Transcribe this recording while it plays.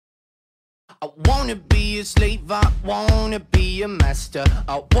I wanna be a slave, I wanna be a master.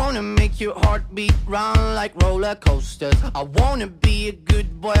 I wanna make your heartbeat run like roller coasters. I wanna be a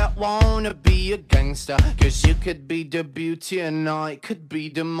good boy, I wanna be a gangster. Cause you could be the beauty and I could be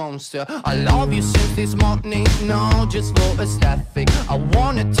the monster. I love you since this morning, no, just for aesthetic. I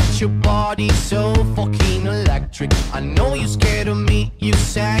wanna touch your body so fucking electric. I know you're scared of me, you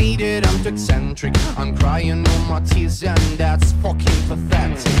say that I'm too eccentric. I'm crying all my tears and that's fucking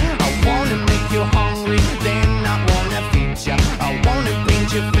pathetic. I wanna make you hungry, then I wanna feed ya. I wanna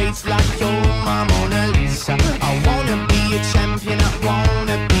paint your face like you're my Mona Lisa. I wanna be a champion, I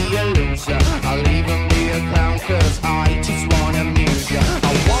wanna be a loser. I'll even be a clown cause I just wanna amuse ya.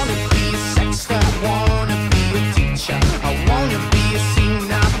 I wanna be a sexter, I wanna be a teacher. I wanna be a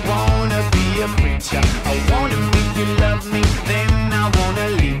singer, I wanna be a preacher. I wanna make you love me, then I wanna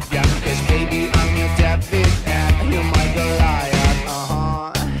leave ya. Cause baby I'm your David and you're my Goliath.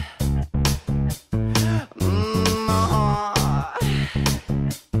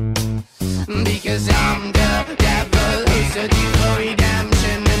 Because I'm the devil who's searching for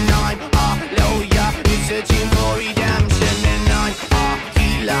redemption, and I'm a lawyer who's searching for redemption, and I'm a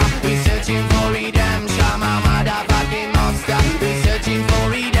healer who's searching for redemption. I'm a motherfucking monster who's searching for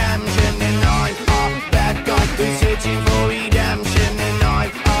redemption, and I'm a bad guy who's searching for redemption, and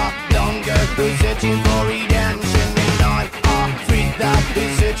I'm a longer who's searching for redemption, and I'm a freak that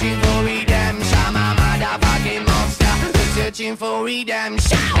who's searching for redemption. I'm a motherfucking monster who's searching for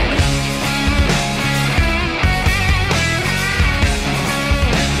redemption.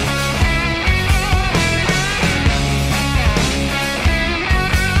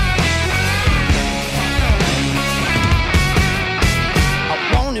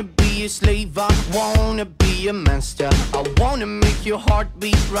 A slave, I wanna be a master. I wanna make your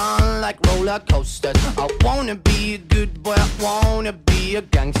heartbeat run like roller coasters. I wanna be a good boy, I wanna be a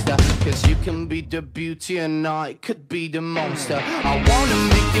gangster. Cause you can be the beauty and I could be the monster. I wanna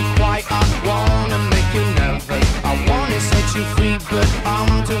make you quiet, I wanna make you nervous. I wanna set you free but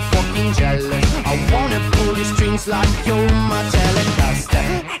I'm too fucking jealous. I wanna pull the strings like you're my talent.